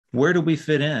Where do we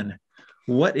fit in?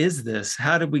 What is this?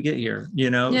 How did we get here?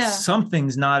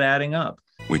 Something's not adding up.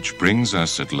 Which brings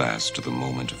us at last to the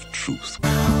moment of truth.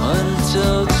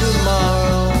 Until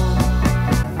tomorrow.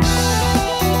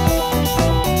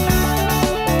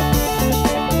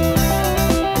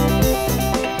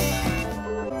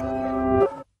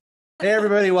 Hey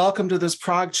everybody, welcome to this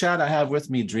Prog Chat. I have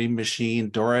with me Dream Machine,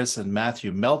 Doris, and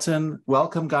Matthew Melton.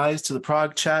 Welcome guys to the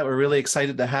Prog Chat. We're really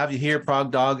excited to have you here.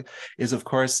 Prog Dog is of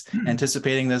course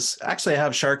anticipating this. Actually, I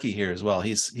have Sharky here as well.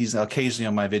 He's occasionally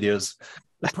on my videos.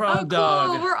 The Prog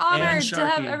Dog. We're honored to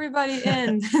have everybody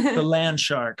in. The land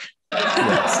shark.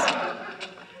 Yes.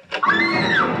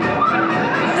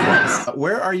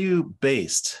 Where are you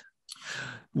based?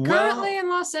 Currently in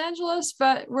Los Angeles,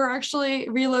 but we're actually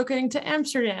relocating to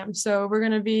Amsterdam. So we're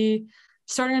going to be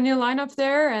starting a new lineup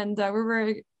there, and we're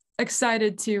very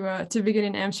excited to begin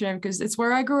in Amsterdam because it's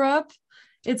where I grew up.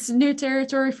 It's new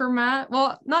territory for Matt.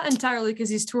 Well, not entirely because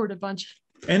he's toured a bunch.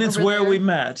 And it's where we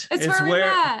met. It's where we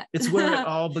met. It's where it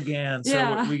all began.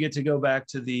 So we get to go back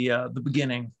to the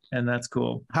beginning, and that's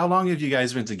cool. How long have you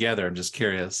guys been together? I'm just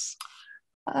curious.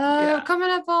 Coming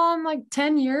up on like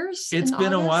 10 years. It's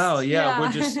been a while. Yeah.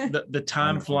 We're just the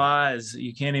time flies.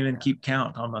 You can't even keep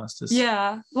count almost.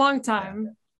 Long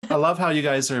time. I love how you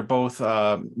guys are both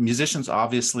musicians.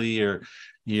 Obviously,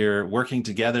 you're working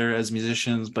together as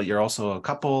musicians, but you're also a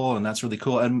couple, and that's really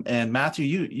cool. And Matthew,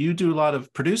 you do a lot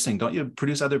of producing, don't you?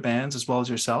 Produce other bands as well as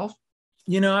yourself?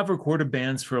 I've recorded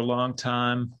bands for a long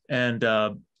time,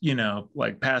 and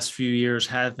like past few years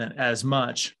haven't as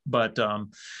much, but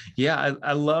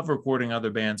I love recording other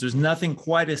bands. There's nothing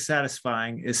quite as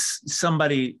satisfying as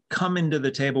somebody coming to the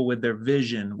table with their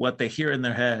vision, what they hear in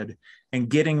their head, and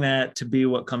getting that to be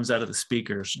what comes out of the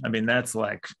speakers. I mean, that's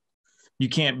like, you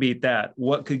can't beat that.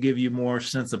 What could give you more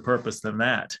sense of purpose than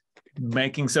that?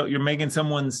 You're making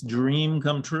someone's dream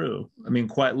come true. I mean,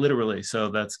 quite literally.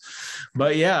 So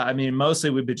mostly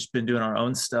we've just been doing our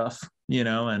own stuff,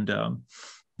 and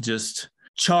just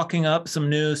chalking up some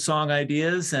new song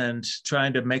ideas and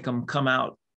trying to make them come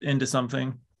out into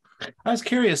something. I was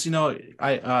curious,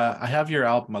 I have your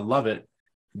album. I love it.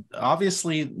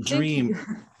 Obviously, Dream.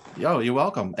 Oh, you're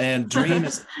welcome. And Dream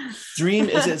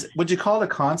is would you call it a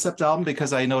concept album?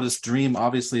 Because I noticed Dream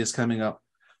obviously is coming up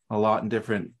a lot in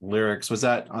different lyrics. Was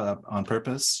that on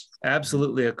purpose?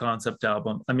 Absolutely a concept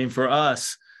album. I mean, for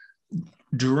us,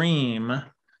 Dream,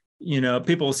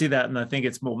 people will see that and I think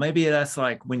it's, well, maybe that's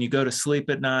like when you go to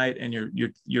sleep at night and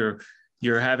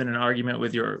you're having an argument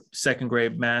with your second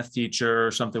grade math teacher or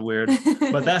something weird,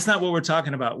 but that's not what we're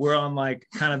talking about. We're on like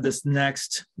kind of this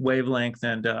next wavelength.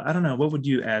 And I don't know, what would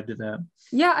you add to that?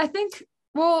 Yeah, I think,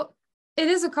 well, it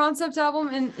is a concept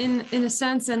album in a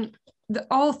sense, and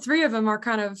all three of them are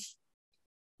kind of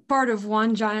part of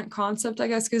one giant concept, I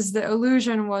guess, because the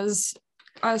illusion was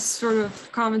us sort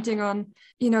of commenting on,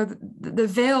 the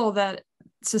veil that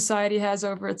society has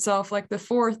over itself, like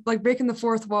breaking the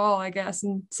fourth wall, I guess,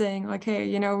 and saying like, hey,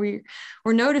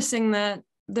 we're noticing that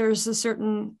there's a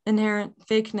certain inherent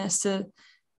fakeness to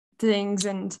things,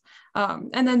 and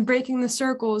then breaking the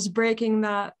circles, breaking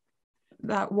that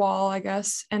wall, I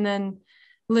guess, and then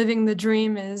living the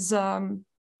dream is the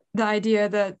idea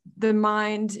that the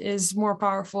mind is more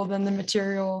powerful than the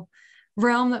material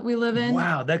realm that we live in.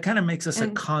 Wow, that kind of makes us a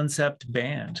concept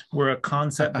band. We're a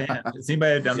concept band. Has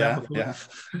anybody done that before? Yeah.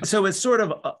 So it's sort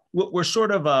of we're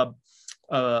sort of a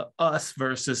us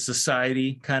versus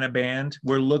society kind of band.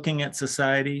 We're looking at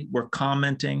society. We're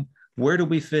commenting. Where do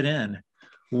we fit in?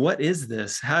 What is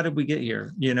this? How did we get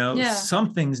here?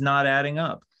 Something's not adding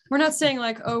up. We're not saying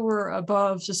like, oh, we're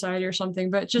above society or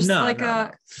something, but just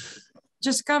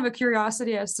just kind of a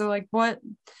curiosity as to like, what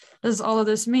does all of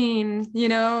this mean,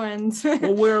 and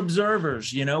well, we're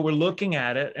observers, we're looking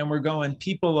at it and we're going,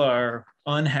 people are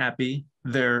unhappy,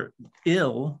 they're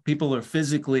ill, people are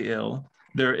physically ill,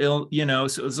 they're ill,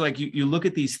 so it's like you look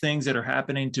at these things that are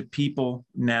happening to people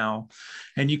now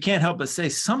and you can't help but say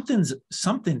something's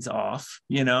off,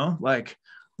 like,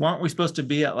 aren't we supposed to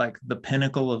be at like the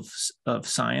pinnacle of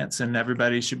science and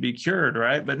everybody should be cured,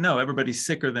 right? But no, everybody's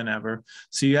sicker than ever.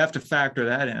 So you have to factor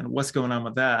that in. What's going on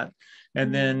with that?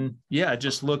 And then,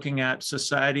 just looking at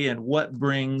society and what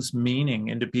brings meaning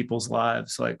into people's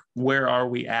lives. Like, where are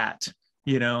we at,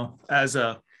 as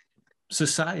a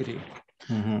society?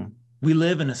 Mm-hmm. We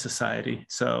live in a society.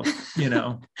 So,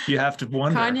 you have to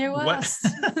wonder. Kanye West.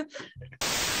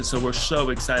 So we're so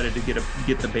excited to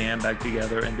get the band back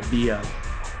together and to be a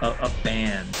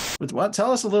band.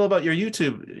 Tell us a little about your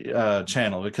YouTube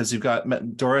channel, because you've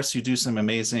got Doris, you do some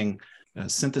amazing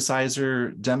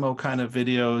synthesizer demo kind of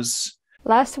videos.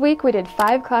 Last week we did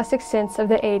 5 classic synths of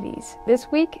the 80s. This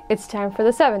week it's time for the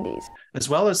 70s. As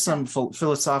well as some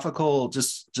philosophical,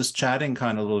 just chatting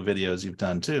kind of little videos you've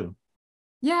done too.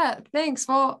 Yeah, thanks.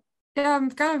 Well, yeah,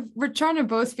 we're trying to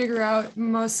both figure out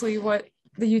mostly what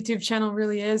the YouTube channel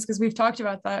really is, because we've talked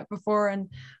about that before and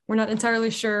we're not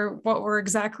entirely sure what we're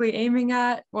exactly aiming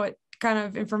at, what kind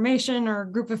of information or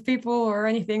group of people or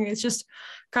anything. It's just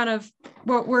kind of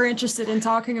what we're interested in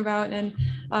talking about. And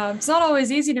it's not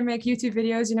always easy to make YouTube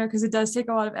videos, you know, because it does take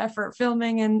a lot of effort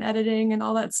filming and editing and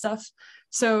all that stuff.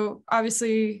 So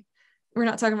obviously we're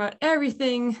not talking about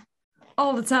everything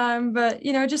all the time, but,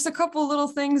 you know, just a couple little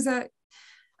things that,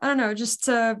 I don't know, just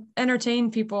to entertain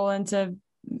people and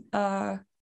to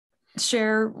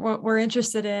share what we're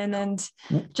interested in and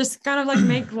just kind of like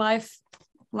make life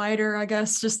lighter, I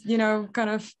guess, just, you know, kind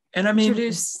of and I mean,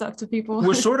 introduce stuff to people.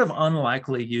 We're sort of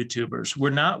unlikely YouTubers.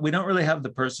 We don't really have the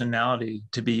personality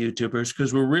to be YouTubers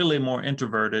because we're really more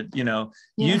introverted. You know,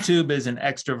 yeah. YouTube is an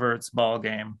extrovert's ball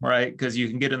game, right? Because you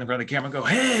can get in the front of the camera and go,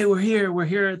 hey, we're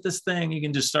here at this thing. You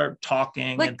can just start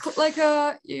talking.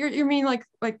 You mean like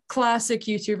classic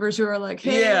YouTubers who are like,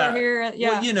 hey, yeah. we're here. Yeah.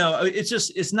 Well, you know,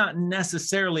 it's not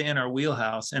necessarily in our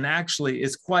wheelhouse. And actually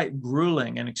it's quite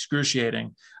grueling and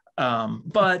excruciating.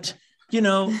 But, you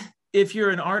know, if you're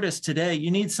an artist today,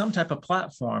 you need some type of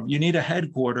platform. You need a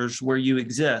headquarters where you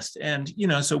exist. And, you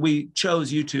know, so we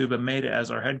chose YouTube and made it as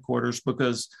our headquarters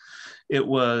because it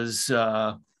was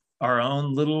our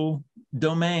own little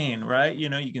domain, right? You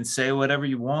know, you can say whatever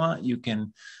you want. You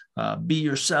can be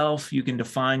yourself. You can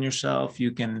define yourself.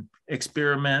 You can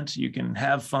experiment. You can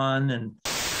have fun. And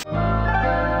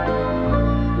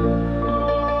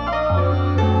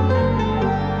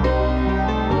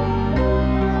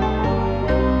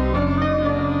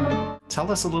tell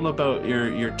us a little about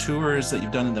your tours that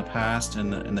you've done in the past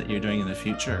and that you're doing in the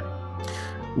future.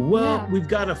 Well, we've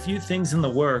got a few things in the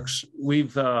works. We're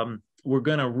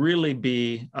going to really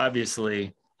be,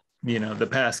 obviously, you know, the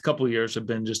past couple of years have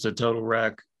been just a total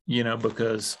wreck, you know,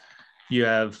 because you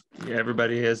have,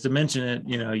 everybody has to mention it,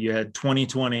 you know, you had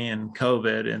 2020 and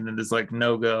COVID, and then there's like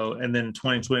no go. And then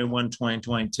 2021,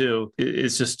 2022,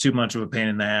 it's just too much of a pain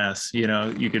in the ass. You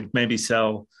know, you could maybe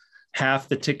sell half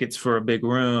the tickets for a big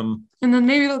room, and then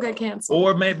maybe it'll get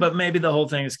canceled, but maybe the whole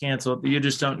thing is canceled. You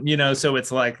just don't, you know, so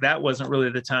it's like that wasn't really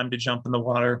the time to jump in the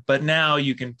water, but now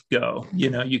you can go, you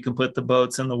know, you can put the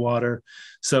boats in the water.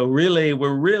 So really,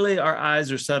 our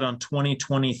eyes are set on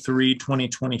 2023,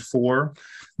 2024.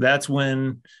 That's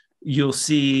when you'll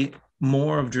see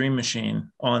more of Dream Machine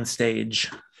on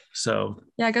stage. So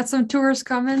yeah, I got some tours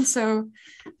coming, so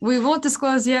we won't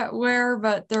disclose yet where,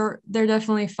 but they're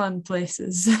definitely fun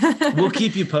places. We'll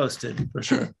keep you posted for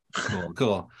sure.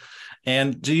 Cool.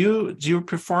 And do you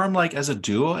perform like as a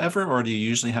duo ever, or do you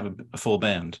usually have a full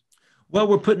band? Well,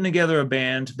 we're putting together a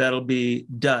band that'll be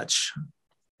Dutch,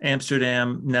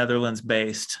 Amsterdam, Netherlands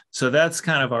based. So that's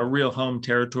kind of our real home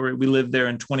territory. We lived there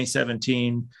in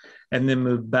 2017 and then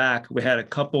moved back. We had a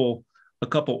couple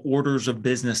orders of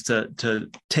business to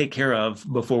take care of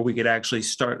before we could actually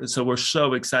start. So we're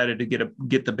so excited to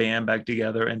get the band back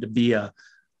together and to be a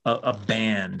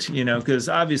band, you know, because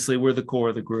obviously we're the core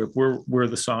of the group. We're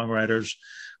the songwriters,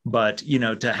 but you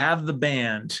know, to have the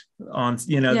band on,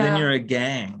 you know, then you're a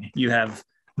gang. You have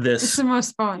this. It's the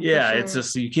most fun. Yeah, sure. It's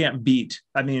just, you can't beat.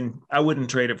 I mean, I wouldn't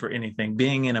trade it for anything.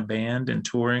 Being in a band and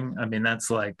touring, I mean,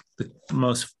 that's like the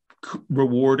most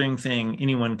rewarding thing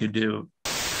anyone could do.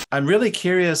 I'm really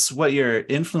curious what your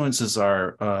influences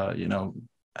are, you know,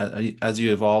 as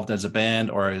you evolved as a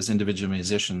band or as individual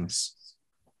musicians.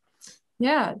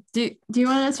 Yeah. Do you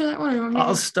want to answer that one? Or you want me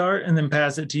I'll start and then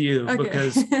pass it to you, okay.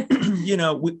 Because, you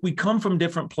know, we come from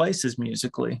different places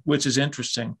musically, which is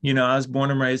interesting. You know, I was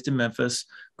born and raised in Memphis,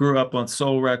 grew up on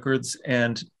soul records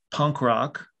and punk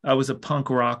rock. I was a punk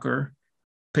rocker.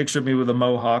 Picture me with a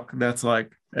mohawk. That's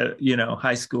like, you know,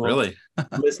 high school. Really?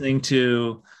 Listening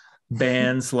to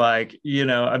bands like, you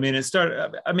know, I mean,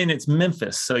 it's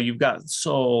Memphis. So you've got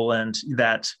soul and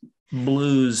that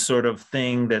blues sort of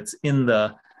thing that's in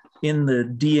the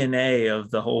DNA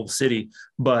of the whole city.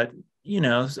 But, you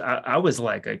know, I was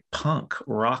like a punk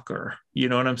rocker, you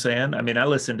know what I'm saying? I mean, I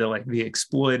listened to like The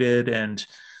Exploited and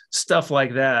stuff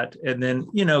like that. And then,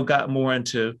 you know, got more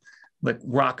into like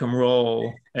rock and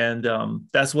roll. And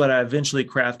that's what I eventually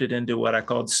crafted into what I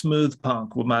called smooth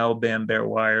punk with my old band Bare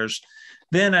Wires.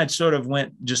 Then I sort of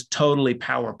went just totally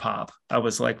power pop. I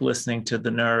was like listening to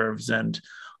The Nerves and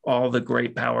all the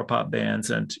great power pop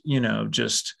bands, and, you know,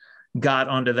 just got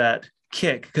onto that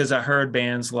kick because I heard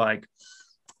bands like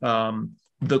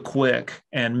The Quick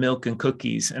and Milk and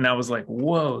Cookies. And I was like,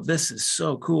 whoa, this is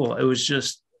so cool. It was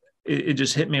just it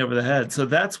just hit me over the head. So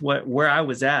that's where I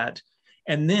was at.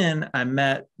 And then I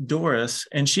met Doris,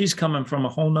 and she's coming from a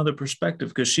whole nother perspective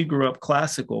because she grew up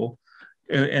classical,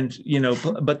 and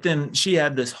but then she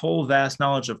had this whole vast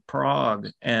knowledge of prog,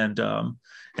 and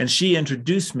she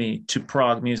introduced me to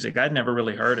prog music. I'd never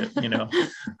really heard it.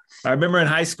 I remember in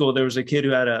high school there was a kid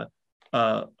who had a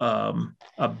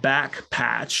back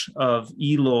patch of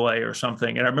Eloy or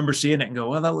something, and I remember seeing it and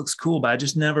go, "Well, that looks cool," but I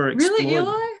just never explored. Really,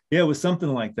 Eloy? Yeah, it was something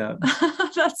like that.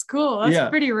 That's cool. That's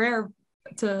pretty rare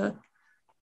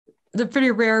the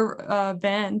pretty rare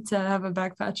band to have a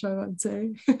back patch, I would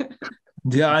say.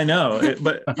 Yeah, I know.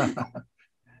 But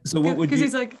so what would you? Because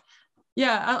he's like,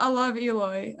 yeah, I love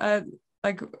Eloy.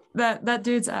 Like that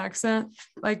dude's accent.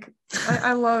 Like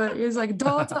I love it. He's like,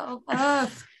 daughter of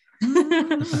earth,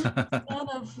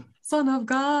 son of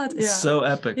God. Yeah, so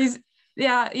epic.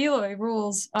 Eloy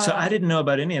rules. So I didn't know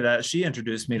about any of that. She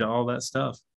introduced me to all that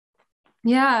stuff.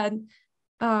 Yeah.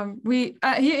 He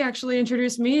actually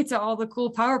introduced me to all the cool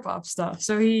power pop stuff.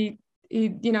 So I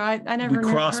never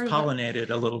cross-pollinated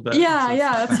a little bit.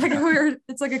 Yeah. It's like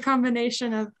it's like a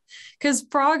combination of, because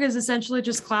prog is essentially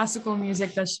just classical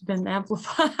music that's been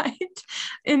amplified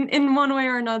in one way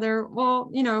or another. Well,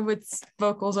 with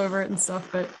vocals over it and stuff,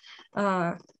 but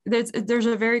there's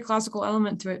a very classical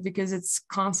element to it because it's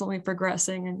constantly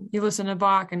progressing, and you listen to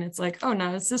Bach and it's like, oh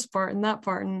no, it's this part and that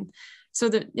part. And so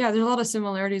there's a lot of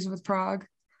similarities with prog.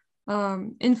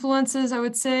 Influences, I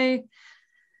would say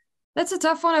that's a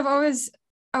tough one. I've always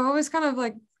kind of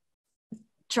like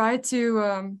tried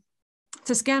to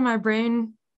scan my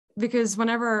brain, because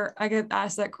whenever I get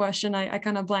asked that question, I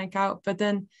kind of blank out. But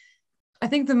then I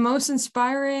think the most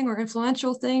inspiring or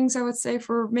influential things I would say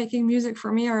for making music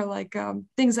for me are like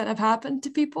things that have happened to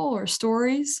people, or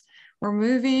stories or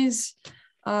movies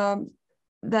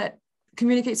that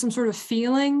communicate some sort of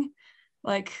feeling,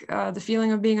 like the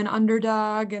feeling of being an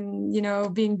underdog and,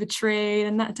 being betrayed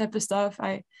and that type of stuff.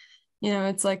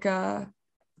 It's like a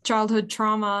childhood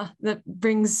trauma that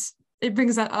brings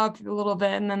that up a little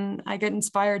bit. And then I get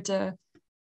inspired to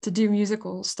do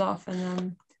musical stuff.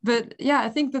 And but yeah, I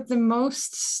think that the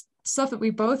most stuff that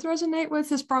we both resonate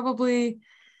with is probably,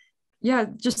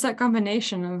 just that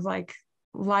combination of like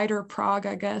lighter prog,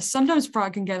 I guess. Sometimes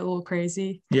prog can get a little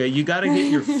crazy. Yeah, you got to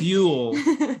get your fuel,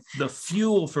 the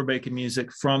fuel for making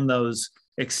music from those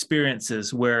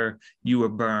experiences where you were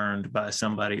burned by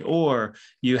somebody, or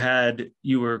you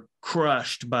were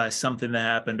crushed by something that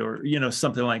happened, or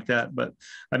something like that. But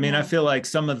I mean, I feel like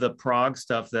some of the prog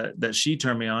stuff that she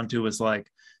turned me on to was like,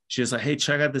 she was like, hey,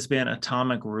 check out this band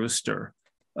Atomic Rooster.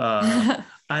 I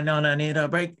know I need a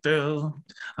breakthrough.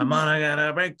 I'm on, I got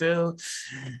a breakthrough.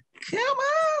 Come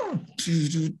on.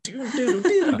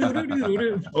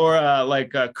 Or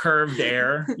like Curved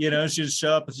Air, she just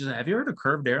show up and she's like, have you heard of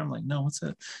Curved Air? I'm like, no, what's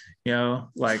that?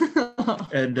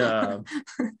 And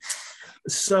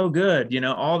so good,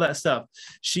 all that stuff.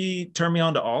 She turned me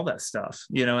on to all that stuff,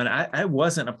 and I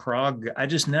wasn't a prog. I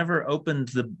just never opened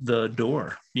the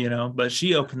door, but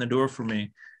she opened the door for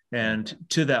me and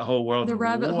to that whole world. The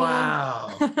rabbit hole.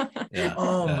 Wow.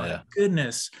 Oh my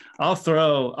goodness.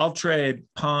 I'll trade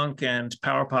punk and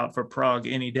power pop for prog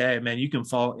any day, man. You can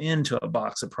fall into a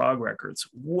box of prog records.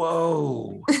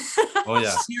 Whoa. Oh yeah.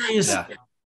 Seriously. Yeah.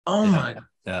 Oh my.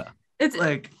 Yeah. It's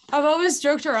like, I've always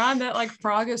joked around that like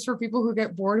prog is for people who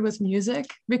get bored with music,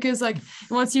 because like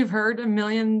once you've heard a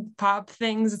million pop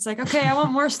things, it's like, okay, I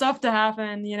want more stuff to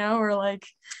happen, or like.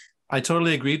 I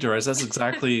totally agree, Doris. That's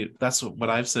what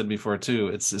I've said before too.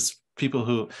 It's people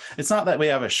who, it's not that we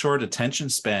have a short attention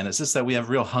span. It's just that we have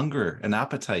real hunger and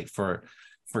appetite for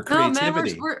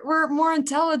creativity. No, man, we're more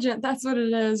intelligent. That's what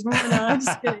it is. I'm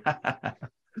just kidding.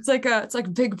 It's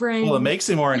like big brain. Well, it makes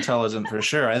you more intelligent for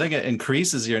sure. I think it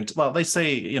increases they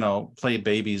say, play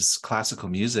babies classical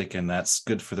music and that's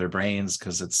good for their brains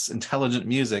because it's intelligent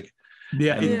music.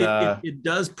 Yeah, and, it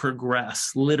does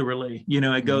progress, literally.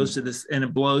 It goes to this and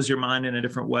it blows your mind in a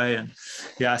different way. And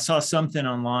yeah, I saw something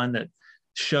online that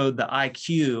showed the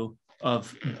IQ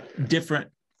of different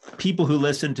people who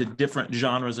listen to different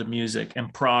genres of music,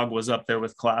 and prog was up there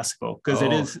with classical because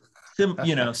it is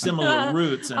similar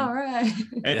roots. And, all right.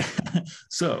 And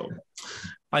so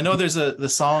I know there's the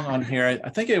song on here. I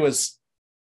think it was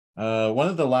one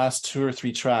of the last 2 or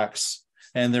 3 tracks,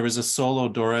 and there was a solo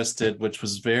Doris did, which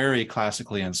was very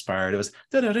classically inspired. It was,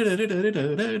 remember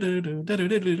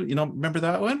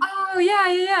that one? Oh yeah.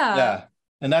 Yeah.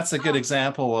 And that's a good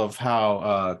example of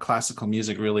how classical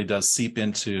music really does seep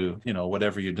into,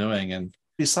 whatever you're doing. And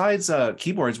besides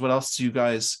keyboards, what else do you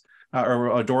guys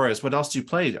or Doris, what else do you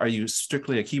play? Are you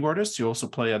strictly a keyboardist? Do you also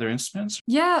play other instruments?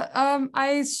 Yeah,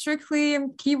 I strictly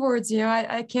am keyboards. You know,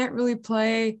 I can't really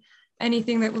play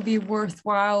anything that would be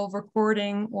worthwhile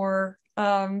recording or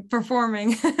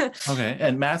performing. Okay,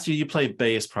 and Matthew, you play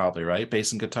bass probably, right?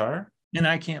 Bass and guitar? And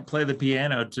I can't play the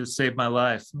piano to save my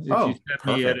life. If you set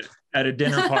me at a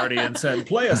dinner party and said,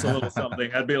 play us a little something,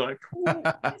 I'd be like,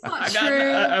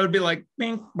 I would be like,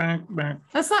 bing, bang, bang.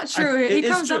 That's not true. He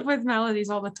comes up with melodies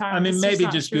all the time. I mean, maybe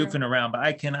just goofing around, but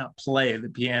I cannot play the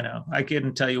piano. I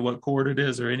couldn't tell you what chord it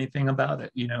is or anything about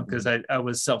it, you know, because I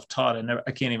was self-taught and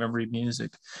I can't even read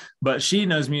music. But she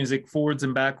knows music forwards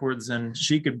and backwards, and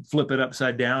she could flip it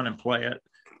upside down and play it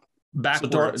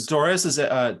backwards.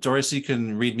 So Doris, you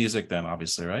can read music then,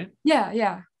 obviously, right?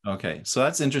 Yeah. Okay, so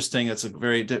that's interesting. It's a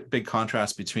very big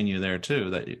contrast between you there too,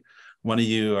 that one of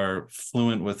you are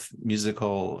fluent with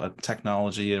musical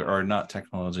technology, or not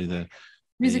technology, the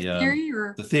music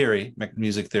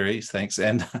theory, thanks.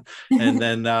 And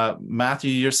then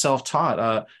Matthew, you're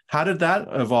self-taught. How did that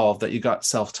evolve that you got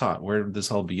self-taught? Where did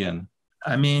this all begin?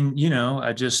 I mean, you know,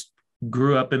 I just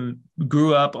grew up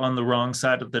on the wrong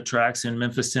side of the tracks in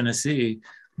Memphis, Tennessee,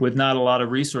 with not a lot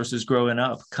of resources growing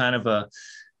up. Kind of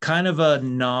a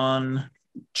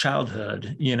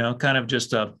non-childhood, you know, kind of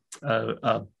just a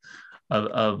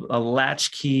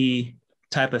latchkey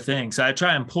type of thing. So I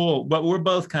try and pull, but we're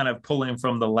both kind of pulling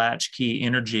from the latchkey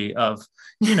energy of,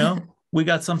 you know, we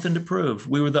got something to prove.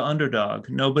 We were the underdog.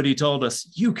 Nobody told us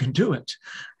you can do it.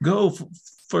 Go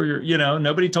for your, you know,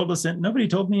 nobody told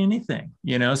me anything,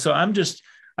 you know. So I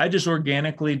just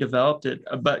organically developed it.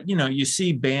 But, you know, you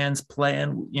see bands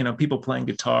playing, you know, people playing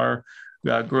guitar.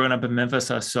 Growing up in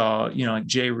Memphis, I saw, you know, like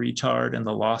Jay Retard and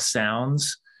the Lost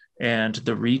Sounds and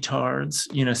the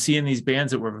Retards, you know, seeing these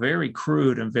bands that were very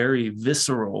crude and very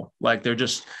visceral, like they're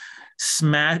just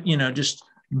just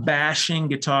bashing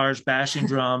guitars, bashing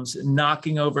drums,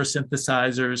 knocking over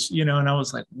synthesizers, you know, and I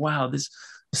was like, wow, this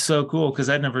is so cool, because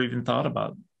I'd never even thought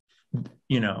about,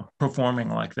 you know, performing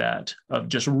like that, of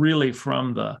just really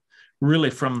from the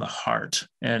heart.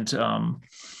 And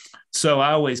so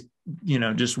I always, you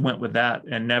know, just went with that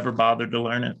and never bothered to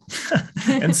learn it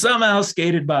and somehow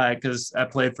skated by, because I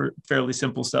played for fairly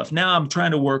simple stuff. Now I'm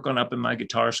trying to work on upping my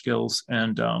guitar skills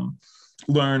and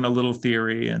learn a little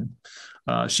theory. And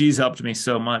she's helped me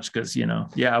so much, because, you know,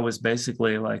 I was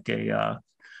basically like a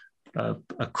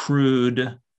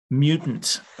crude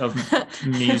mutant of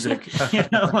music, you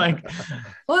know, like.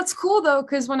 Well, it's cool though,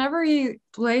 because whenever you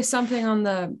play something on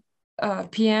the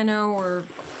piano or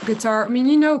guitar, I mean,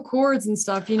 you know, chords and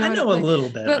stuff, you know. I know a little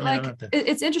bit, but I mean,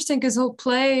 it's interesting because he'll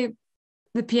play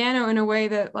the piano in a way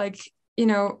that, like, you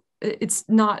know, it's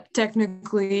not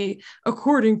technically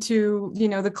according to, you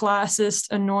know, the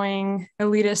classist, annoying,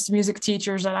 elitist music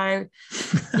teachers that I,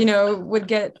 you know, would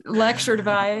get lectured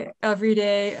by every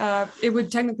day. It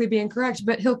would technically be incorrect,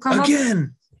 but he'll come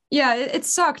again. Yeah, it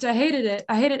sucked. I hated it.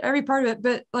 I hated every part of it.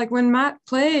 But like when Matt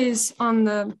plays on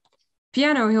the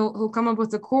piano, he'll come up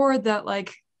with a chord that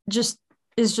like just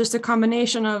is just a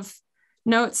combination of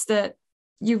notes that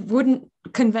you wouldn't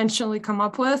conventionally come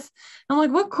up with. I'm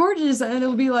like, what chord is that? And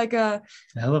it'll be like I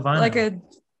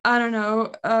don't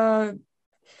know,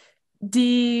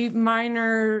 D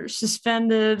minor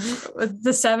suspended with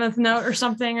the seventh note or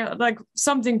something, like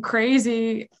something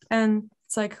crazy. And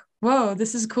it's like, whoa,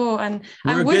 this is cool. And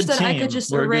I wish that I could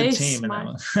just erase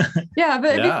my yeah,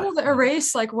 but it'd be cool to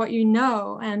erase like what you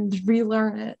know and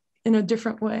relearn it in a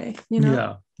different way, you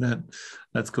know.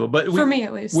 That's cool. But for me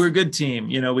at least, we're a good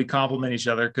team, you know. We complement each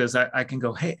other, because I can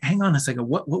go, hey, hang on a second,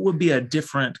 what would be a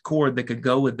different chord that could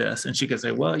go with this? And she could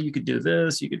say, well, you could do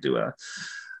this, you could do a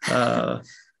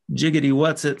jiggity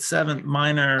what's it, seventh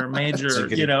minor major,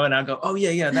 you know. And I go, oh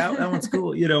yeah, that one's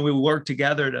cool. You know, we work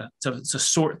together to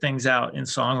sort things out in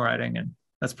songwriting, and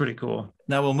that's pretty cool.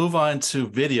 Now we'll move on to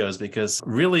videos, because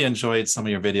really enjoyed some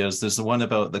of your videos. There's the one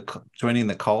about joining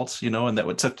the cult, you know, and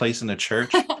that took place in a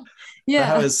church.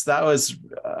 Yeah, that was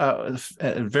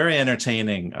very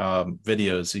entertaining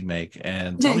videos you make.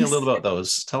 And tell me a little about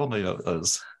those. Tell me about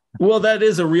those. Well, that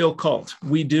is a real cult.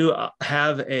 We do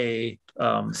have a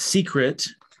secret.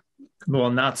 Well,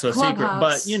 not so Clubhouse. Secret,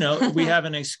 but, you know, we have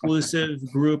an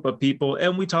exclusive group of people,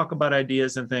 and we talk about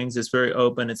ideas and things. It's very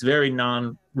open. It's very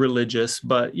non-religious,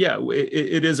 but yeah,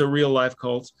 it is a real life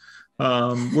cult.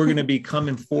 We're going to be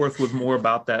coming forth with more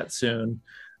about that soon.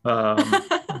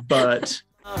 But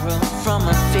from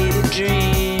a faded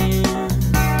dream,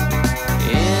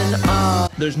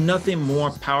 there's nothing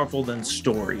more powerful than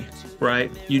story,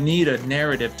 right? You need a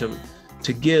narrative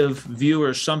to give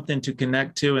viewers something to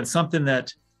connect to, and something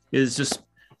that is just,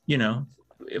 you know,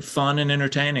 fun and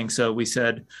entertaining. So we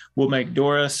said, we'll make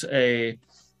Doris a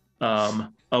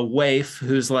waif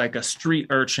who's like a street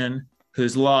urchin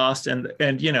who's lost. And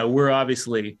we're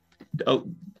obviously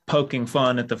poking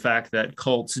fun at the fact that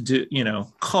cults,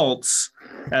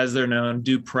 as they're known,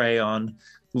 do prey on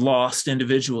lost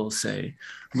individuals, say,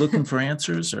 looking for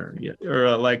answers, or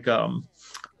like the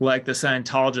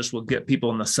Scientologists will get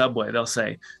people in the subway. They'll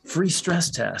say, free stress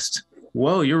test.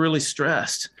 Whoa, you're really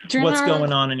stressed. What's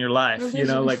going on in your life?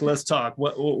 Let's talk.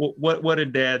 What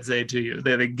did Dad say to you?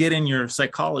 They get in your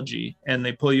psychology and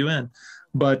they pull you in.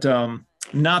 But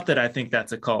not that I think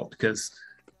that's a cult, because,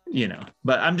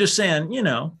 but I'm just saying,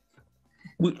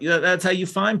 that's how you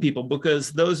find people,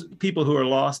 because those people who are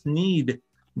lost need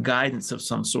guidance of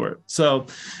some sort. So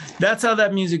that's how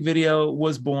that music video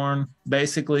was born.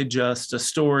 Basically just a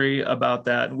story about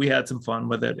that. We had some fun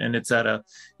with it, and it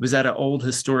was at an old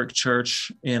historic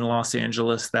church in Los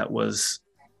Angeles that was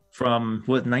from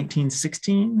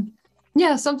 1916.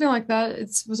 Yeah, something like that.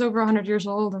 It was over 100 years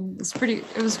old, and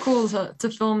it was cool to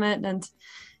film it. And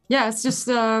yeah, it's just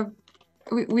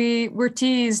we were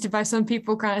teased by some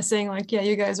people kind of saying like, yeah,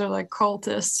 you guys are like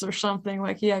cultists or something,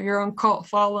 like you have your own cult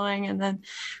following. And then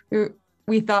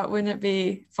we thought, wouldn't it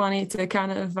be funny to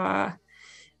kind of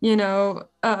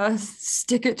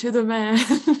stick it to the man,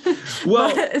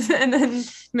 well, and then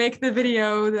make the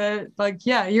video that like,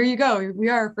 yeah, here you go, we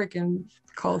are freaking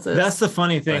cultists. That's the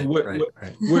funny thing. Right.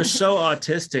 We're so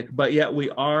autistic, but yet we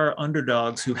are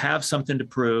underdogs who have something to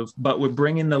prove, but we're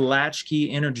bringing the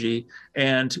latchkey energy.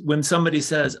 And when somebody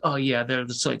says, oh yeah,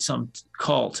 there's like some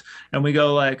cult, and we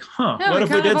go like, what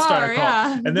if we did start a cult?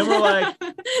 Yeah. And then we're like,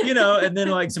 and then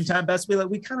like some time passes,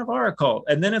 we kind of are a cult.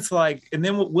 And then it's like, and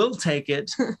then we'll take it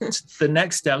to the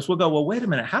next steps. We'll go, well, wait a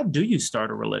minute, how do you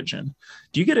start a religion?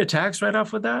 Do you get a tax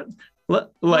write-off with that? Like,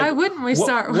 why wouldn't we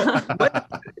start?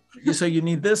 So you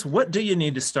need this. What do you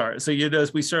need to start? So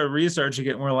we started researching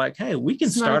it, and we're like, hey, we can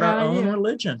start our own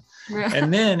religion. Yeah.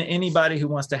 And then anybody who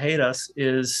wants to hate us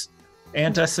is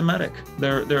anti-Semitic.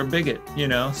 They're a bigot,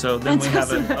 So then we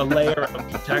have a layer of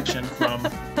protection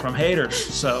from haters.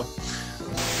 So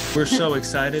we're so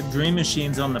excited. Dream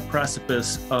Machine's on the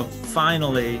precipice of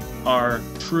finally our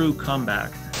true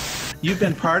comeback. You've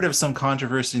been part of some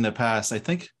controversy in the past. I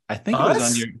think it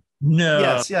was on your. No.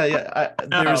 Yes, yeah.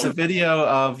 There was a video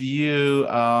of you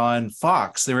on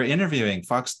Fox.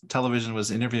 Fox Television was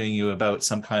interviewing you about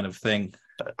some kind of thing.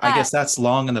 I guess that's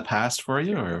long in the past for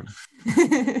you, or?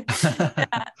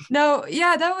 No,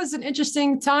 yeah, that was an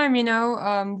interesting time.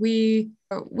 We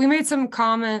made some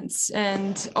comments,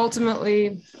 and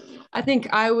ultimately, I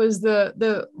think I was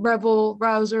the rebel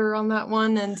rouser on that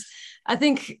one. And I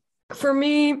think for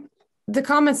me, the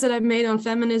comments that I've made on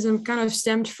feminism kind of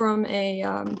stemmed from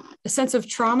a sense of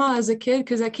trauma as a kid,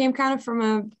 because I came kind of from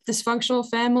a dysfunctional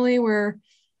family where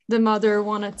the mother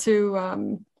wanted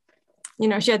to,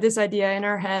 she had this idea in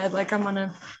her head, like, I'm going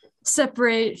to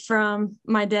separate from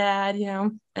my dad,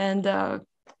 and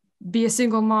be a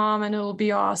single mom, and it'll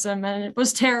be awesome. And it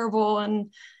was terrible.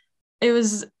 And it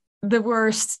was the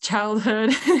worst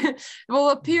childhood. Well,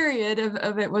 a period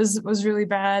of it was really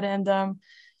bad. And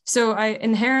so I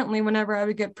inherently, whenever I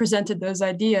would get presented those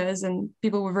ideas and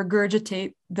people would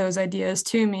regurgitate those ideas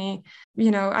to me,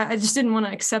 I just didn't want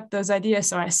to accept those ideas.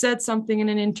 So I said something in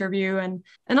an interview, and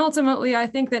ultimately I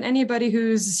think that anybody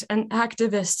who's an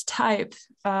activist type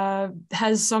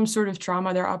has some sort of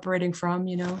trauma they're operating from,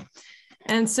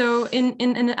 And so in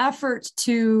an effort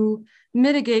to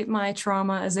mitigate my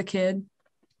trauma as a kid,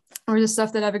 or the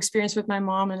stuff that I've experienced with my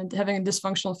mom and having a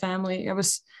dysfunctional family, I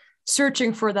was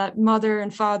searching for that mother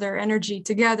and father energy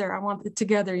together. I want it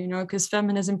together, because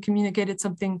feminism communicated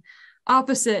something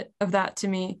opposite of that to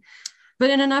me. But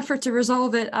in an effort to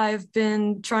resolve it, I've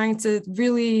been trying to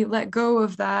really let go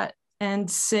of that and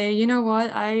say, you know what,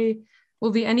 I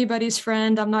will be anybody's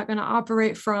friend. I'm not going to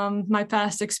operate from my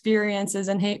past experiences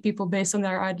and hate people based on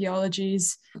their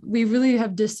ideologies. We really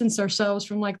have distanced ourselves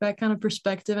from like that kind of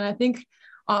perspective. And I think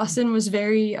Austin was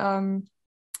very,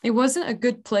 it wasn't a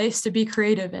good place to be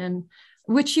creative in,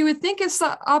 which you would think is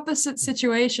the opposite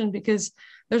situation, because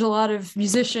there's a lot of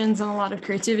musicians and a lot of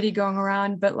creativity going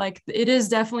around, but like, it is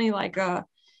definitely like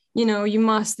you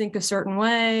must think a certain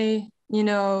way,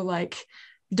 like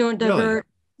don't divert. Really?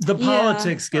 The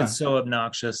politics gets so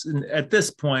obnoxious. And at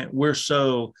this point, we're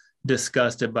so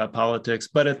disgusted by politics,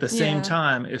 but at the same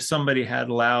time, if somebody had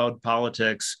loud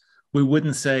politics, we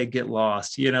wouldn't say get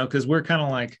lost, because we're kind of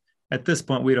like, at this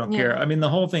point, we don't care. I mean, the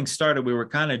whole thing started, we were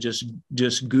kind of just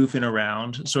goofing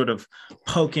around, sort of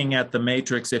poking at the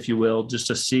matrix, if you will, just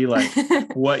to see like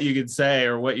what you could say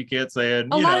or what you can't say.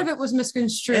 And, a lot of it was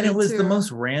misconstrued. And it was the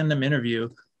most random interview.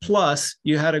 Plus,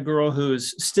 you had a girl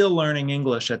who's still learning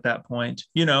English at that point,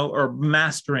 you know, or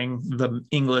mastering the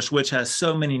English, which has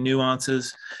so many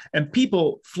nuances. And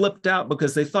people flipped out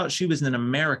because they thought she was an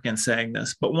American saying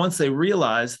this. But once they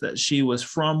realized that she was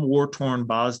from war-torn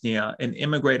Bosnia and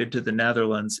immigrated to the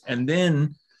Netherlands and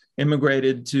then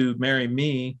immigrated to marry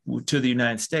me to the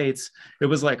United States, it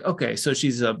was like, okay, so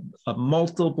she's a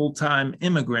multiple-time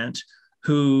immigrant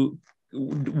who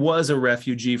was a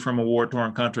refugee from a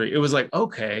war-torn country. It was like,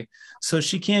 okay, so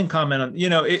she can comment on, you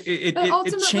know, it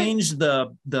changed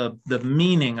the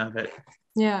meaning of it.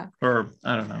 Yeah. Or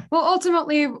I don't know. Well,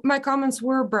 ultimately, my comments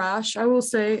were brash. I will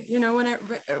say, you know, when I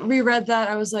reread that,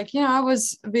 I was like, you know, I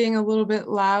was being a little bit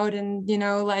loud and, you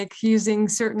know, like using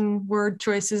certain word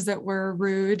choices that were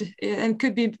rude and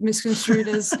could be misconstrued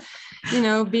as, you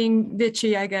know, being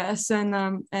bitchy, I guess.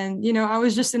 And, you know, I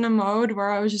was just in a mode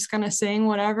where I was just kind of saying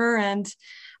whatever. And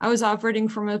I was operating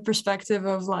from a perspective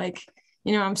of like,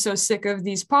 you know, I'm so sick of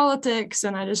these politics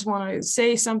and I just want to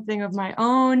say something of my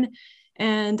own.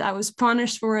 And I was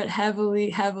punished for it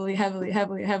heavily.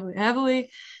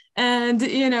 And,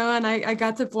 you know, and I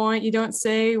got the point, you don't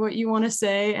say what you want to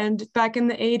say. And back in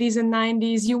the 80s and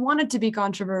 90s, you wanted to be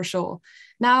controversial.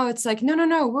 Now it's like,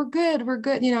 no, we're good.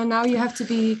 You know, now you have to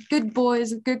be good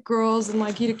boys and good girls. And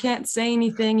like, you can't say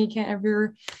anything. You can't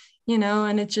ever, you know,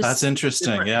 and it just. That's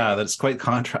interesting. Different. Yeah, that's quite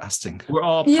contrasting. We're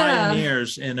all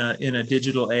pioneers in a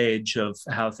digital age of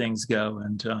how things go.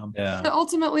 And But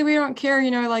ultimately, we don't care,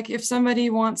 you know, like if somebody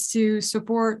wants to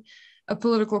support a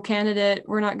political candidate,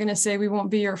 we're not going to say we won't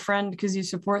be your friend because you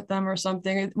support them or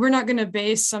something. We're not going to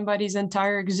base somebody's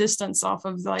entire existence off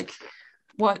of like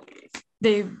what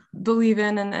they believe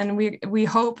in. And we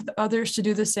hope others to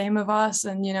do the same of us.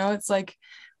 And, you know, it's like,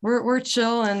 we're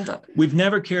chill, and we've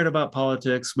never cared about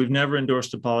politics. We've never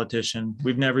endorsed a politician.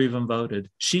 We've never even voted.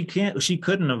 She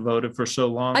couldn't have voted for so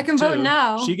long. I can vote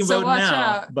now. She can so vote watch now,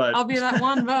 out. But I'll be that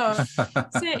one vote.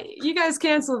 See, you guys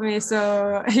canceled me,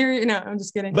 so here, you know, I'm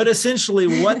just kidding. But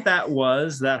essentially what that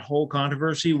was, that whole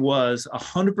controversy was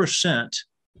 100%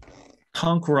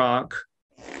 punk rock,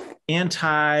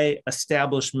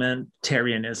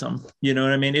 anti-establishmentarianism. You know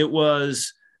what I mean? It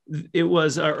was,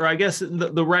 or I guess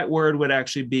the right word would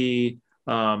actually be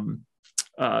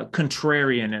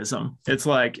contrarianism. It's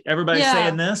like everybody's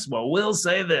saying this, well, we'll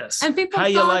say this. And people how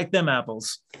you like them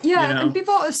apples? Yeah, you know? And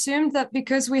people assumed that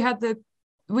because we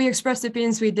expressed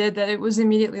opinions we did, that it was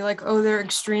immediately like, oh, they're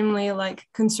extremely like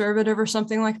conservative or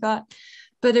something like that.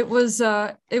 But it was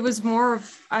more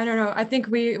of, I don't know, I think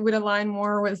we would align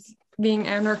more with being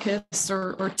anarchists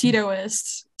or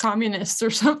Titoists, communists or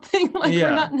something. Like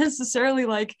we're not necessarily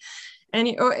like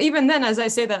any, or even then, as I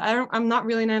say that, I'm not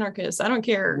really an anarchist. I don't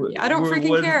care. I don't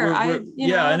freaking care. I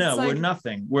know. Like, we're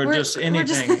nothing. We're just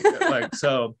anything. Like,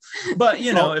 so, but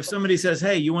you know, if somebody says,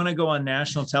 hey, you want to go on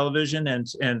national television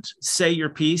and say your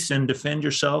piece and defend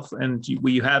yourself and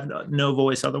you have no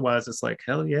voice otherwise, it's like,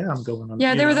 hell yeah, I'm going on.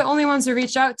 Yeah. They were the only ones who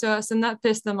reached out to us, and that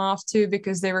pissed them off too,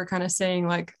 because they were kind of saying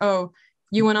like, oh,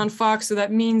 you went on Fox, so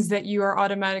that means that you are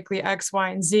automatically X,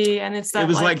 Y, and Z. And it's that it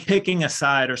was like picking a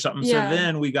side or something. Yeah. So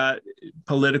then we got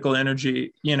political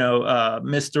energy, you know,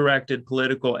 misdirected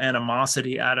political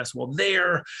animosity at us. Well,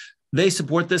 they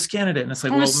support this candidate. And it's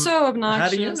like, well, so obnoxious. How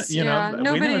do you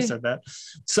know, we never said that.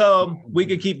 So we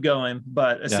could keep going,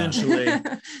 but essentially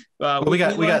we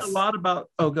got a lot about,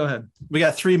 go ahead. We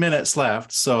got 3 minutes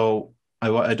left. So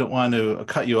I don't want to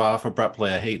cut you off abruptly.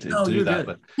 I hate to do that,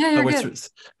 but you're good.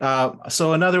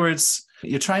 So in other words,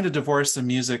 you're trying to divorce the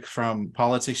music from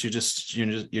politics. You're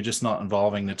just not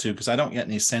involving the two, because I don't get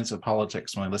any sense of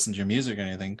politics when I listen to your music or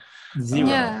anything. Zero.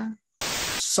 Yeah.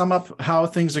 Sum up how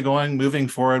things are going, moving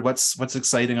forward. What's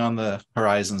exciting on the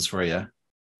horizons for you?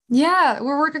 Yeah,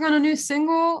 we're working on a new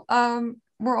single.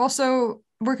 We're also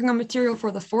working on material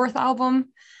for the 4th album.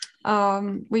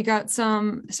 We got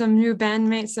some new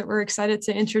bandmates that we're excited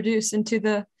to introduce into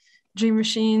the Dream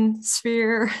Machine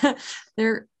sphere.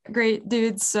 They're great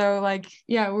dudes. So like,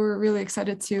 yeah, we're really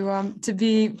excited to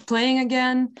be playing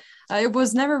again. It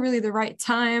was never really the right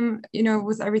time, you know,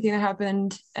 with everything that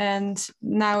happened. And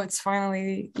now it's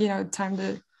finally, you know, time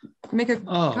to make a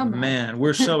comeback. Man,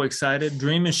 we're so excited.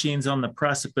 Dream Machine's on the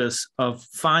precipice of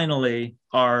finally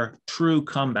our true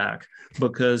comeback,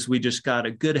 because we just got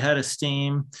a good head of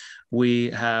steam.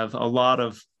 We have a lot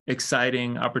of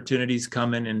exciting opportunities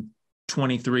coming in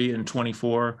 23 and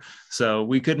 24. So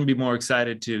we couldn't be more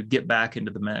excited to get back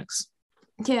into the mix.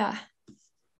 Yeah.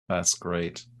 That's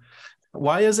great.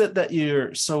 Why is it that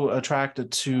you're so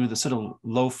attracted to the sort of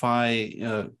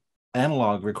lo-fi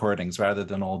analog recordings rather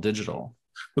than all digital?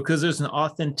 Because there's an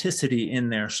authenticity in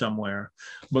there somewhere.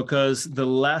 Because the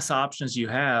less options you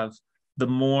have, the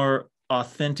more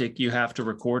authentic, you have to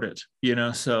record it, you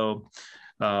know. So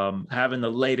having the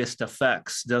latest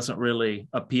effects doesn't really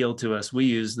appeal to us. We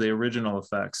use the original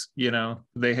effects, you know.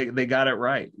 They got it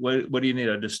right. What do you need?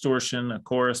 A distortion, a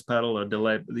chorus pedal, a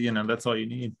delay, you know, that's all you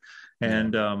need.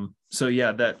 And so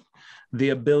yeah, that the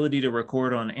ability to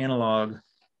record on analog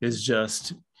is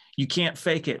just, you can't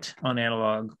fake it on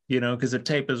analog, you know, because the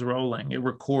tape is rolling, it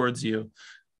records you.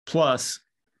 Plus,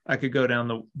 I could go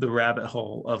down the rabbit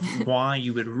hole of why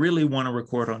you would really want to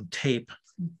record on tape,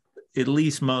 at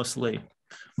least mostly.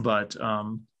 But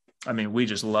I mean, we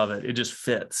just love it. It just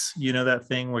fits. You know, that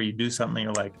thing where you do something,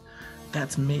 you're like,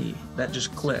 that's me. That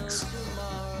just clicks.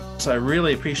 So I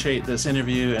really appreciate this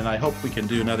interview, and I hope we can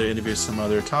do another interview some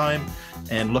other time.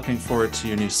 And looking forward to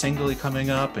your new single coming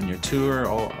up and your tour.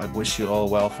 I wish you all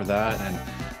well for that. And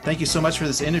thank you so much for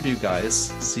this interview, guys.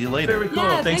 See you later. Very cool.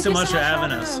 Yeah, Thanks so much for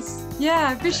having us. Yeah,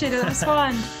 I appreciate it. It was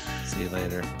fun. See you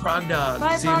later. Prog Dog.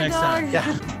 Bye, See you Prog next Dog. time.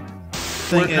 Yeah.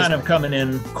 We're kind of coming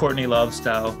in Courtney Love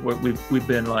style. We've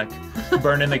been like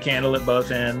burning the candle at both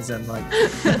ends and like.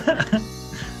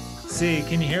 See,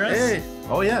 can you hear us? Hey.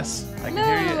 Oh yes, I can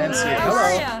hear you and see it. How Hello.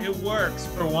 are ya? It works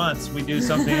for once. We do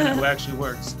something and it actually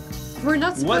works. We're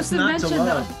not supposed What's to not to mention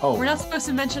love? though. Oh. We're not supposed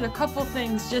to mention a couple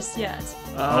things just yet.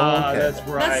 Ah, okay. that's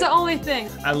right. That's the only thing.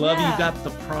 I love Yeah. you got the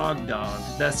Prog Dog.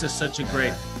 That's just such a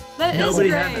great. That is Nobody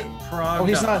great. had the Prog Oh,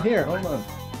 he's Dog. not here. Hold on.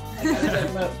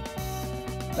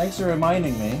 Thanks for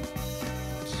reminding me.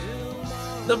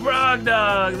 The Prog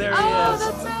Dog. There he Oh, is.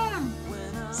 that's him.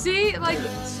 See, like,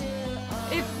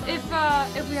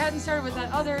 if we hadn't started with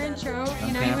that other intro,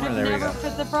 you know, you would camera, have there we never go.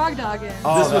 put the Prog Dog in.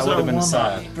 Oh, This that was would our have been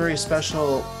warm-up. very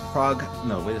special Prog.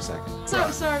 No, wait a second.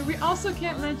 So sorry, we also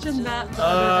can't mention that.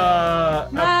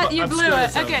 Matt, you blew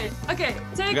it. Okay, You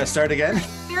take gotta start again.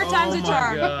 third time's Oh a my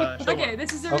charm. gosh. Okay,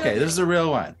 this is a real Okay, this is a real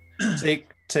one. Take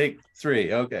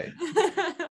 3. Okay.